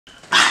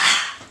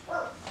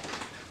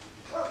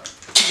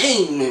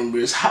gang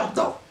members, how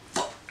the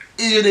fuck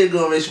is your nigga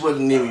gonna make sure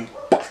fucking Demi?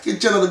 Get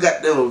channel the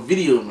goddamn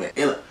video, man.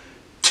 And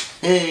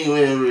gang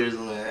members,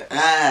 man.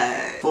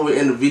 Alright. Before we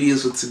end the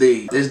videos for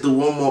today, let's do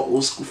one more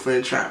old school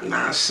friend trap, you know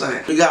what I'm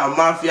saying? We got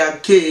Mafia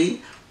K'1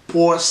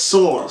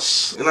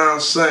 Fry, you know what I'm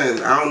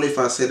saying? I don't know if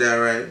I said that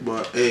right,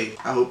 but hey,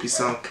 I hope you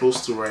sound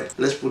close to right.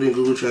 Let's put in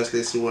Google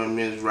Translate, see what it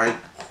means right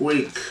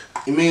quick.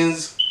 It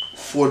means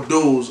for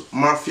those,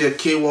 Mafia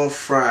K'1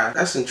 Fry.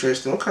 That's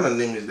interesting. What kind of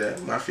name is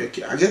that? Mafia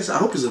K. I guess, I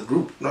hope it's a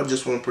group, not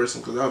just one person,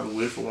 because that would be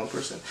weird for one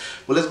person.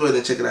 But let's go ahead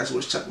and check it out. So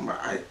what's talking about.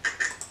 Alright.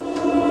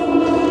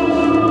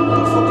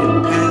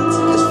 Fucking pants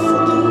is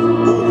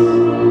fucking.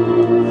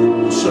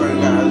 Oh. I'm sorry,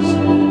 guys.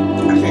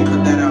 I can't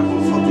cut that out.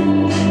 I'm fucking.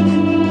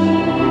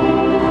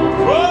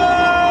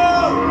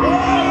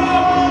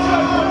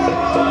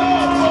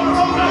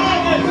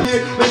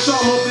 Les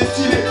charmants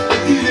destinés,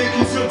 il est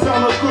qui se fait à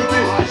notre côté.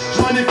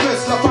 Je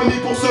manifeste la famille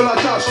pour ceux la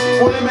tâche.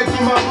 Pour les mecs de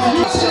ma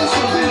rue, c'est un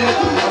seul délire.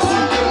 À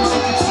ceux qui aiment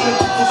ceux qui tuent,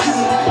 pour ceux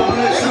qui tremblent.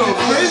 They go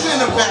crazy in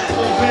the back.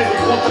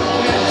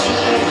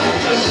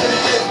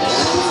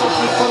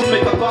 Mais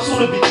qu'à part sur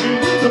le bitume,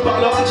 de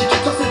par leur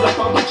attitude, ça c'est de la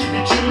part qui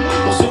bitume.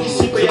 Pour ceux qui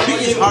s'y payent à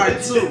payer,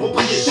 les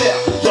propriétaires.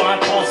 Genre un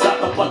transat,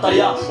 un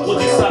pataya.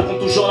 Produit ça, compte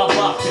toujours la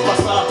barre. Tu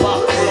passes à la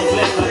barre, pour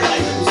l'anglaise, la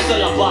taille, tout seul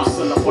la basse.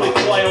 Pour les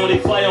croyants, les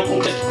faillants, qu'on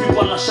qui puent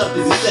pas de la chatte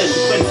des aisselles. Tu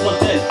prennent soin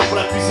d'elle, pour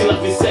la cuisine, la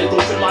vaisselle, qu'on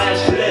fait le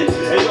mariage de l'aide.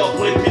 Et alors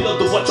pour les pilotes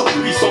de voitures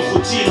puissants,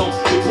 trottinants,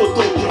 les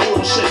poteaux qui roulent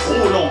en chaise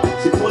roulant.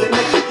 C'est pour les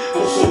mecs,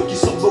 pour ceux qui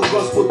sont beaux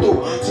gosses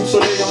poteaux. Sous le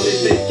soleil en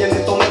été, qui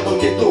est en main dans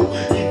le ghetto.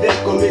 Hiver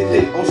comme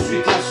été,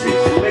 ensuite la suite.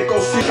 Mais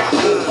qu'ensuite,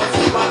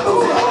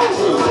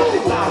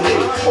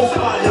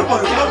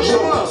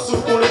 ceux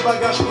qui ont les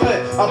bagages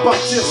prêts à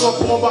partir sans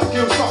pour embarquer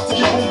aux sorties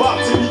qui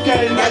bombardent, c'est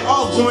Mika et Ned.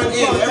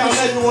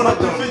 On a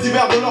tout fait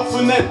divers de leurs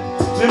fenêtres.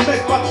 Les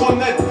mecs pas trop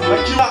nets, la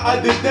Killa a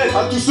des dettes.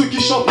 À tous ceux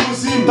qui chantent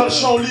nos hymnes dans le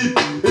champ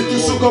libre. Et tous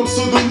ceux comme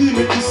pseudonyme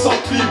et qui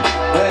sentent libre.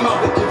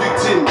 Avec les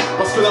victimes,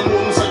 parce que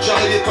l'amour nous a déjà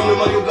rayés comme le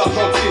maillot de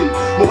l'Argentine.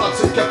 Mourad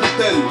c'est le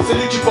capitaine, c'est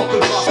lui qui porte le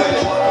drapeau. Pour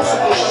ceux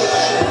qui n'ont jamais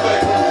lâché le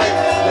bec,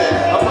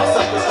 à part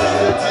ça, qu'est-ce que je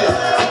voulais dire?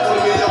 C'est pour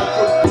les meilleurs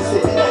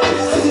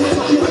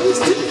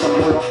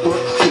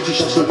ceux qui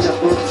cherchent le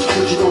diamant,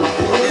 ceux qui dans le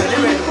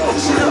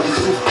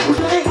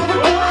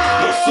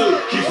ceux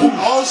qui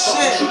bougent,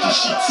 ceux qui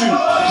chient dessus,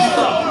 qui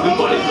tapent, même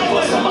dans les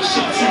rues, ça marche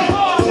dessus.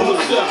 Pour nos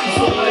sœurs qui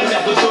seront les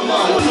mères de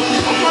demain.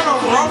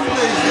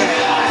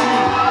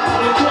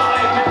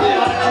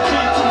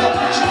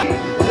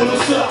 Pour nos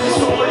sœurs qui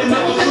seront les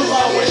mères de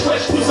demain. Wesh,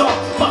 wesh, cousin,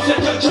 Mafia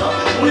quelqu'un,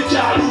 pour les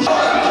carouches.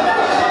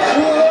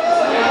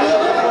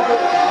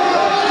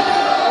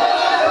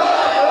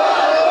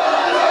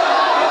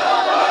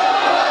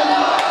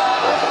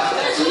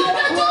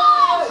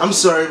 I'm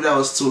sorry if that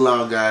was too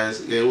loud,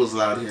 guys. Yeah, it was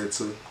loud here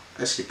too.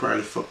 That shit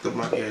probably fucked up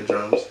my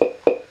eardrums.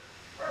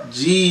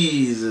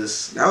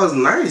 Jesus, that was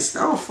nice.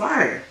 That was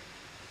fire.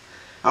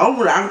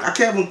 I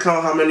can't even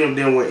count how many of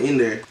them were in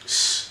there.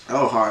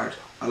 That was hard.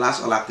 That's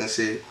all I can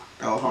say.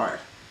 That was hard.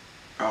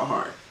 That was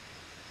hard.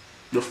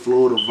 The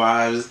flow, the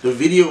vibes. The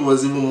video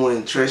was even more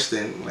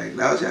interesting. Like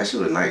that shit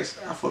was nice.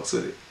 I fucked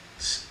with it.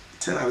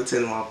 10 out of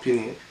 10 in my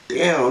opinion.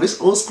 Damn, this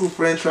old school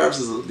friend traps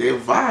is their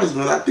vibes,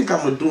 man. I think I'm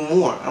gonna do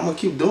more. I'm gonna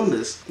keep doing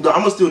this. No, I'm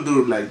gonna still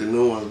do like the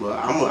new ones, but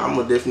I'm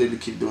gonna definitely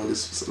keep doing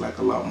this like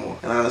a lot more.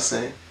 You know what I'm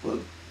saying? But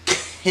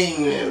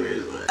gang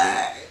members,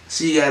 alright.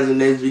 See you guys in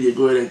the next video.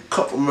 Go ahead and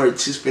cup of merch.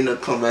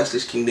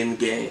 Spin.com/King Demi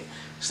Gang.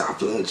 Stop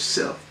playing with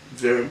yourself.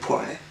 Very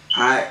important.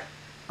 Alright.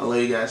 I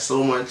love you guys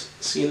so much.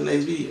 See you in the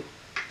next video.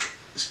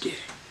 Let's get it.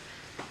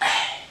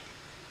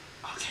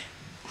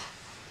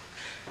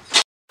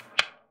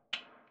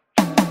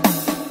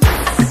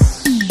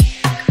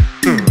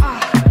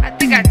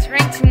 I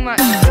drink too much.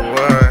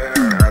 What?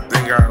 I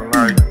think I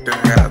like that.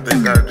 I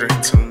think I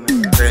drink too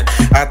much.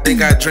 I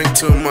think I drink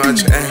too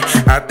much.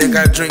 I think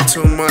I drink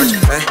too much.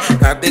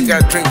 I think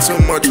I drink too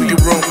much. Will you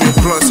roll me a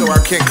blunt so I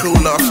can't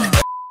cool off?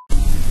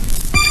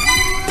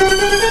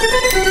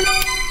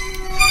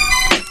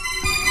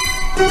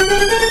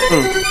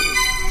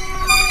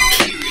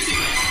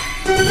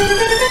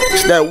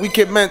 It's that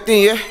wicked man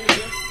thing, yeah?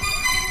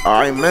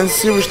 Alright, man.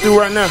 Serious dude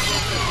right now.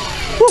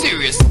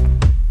 Serious.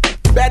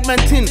 Bad man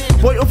tin,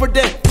 boy over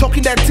there,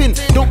 talking that tin.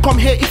 Don't come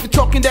here if you're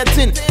talking that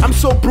tin. I'm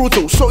so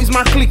brutal, so is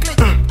my clique.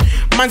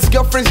 Man's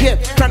girlfriend's here,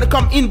 trying to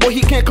come in, but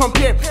he can't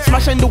compare.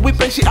 Smashing the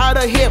whip and she out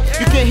of here.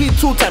 You can hit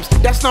 2 times,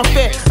 that's not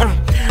fair.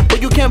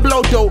 But you can't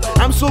blow though.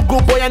 I'm so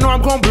good, boy, I know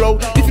I'm gonna blow.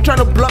 If you trying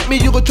to block me,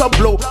 you go chop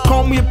blow.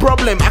 Call me a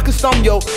problem, I can stomp yo.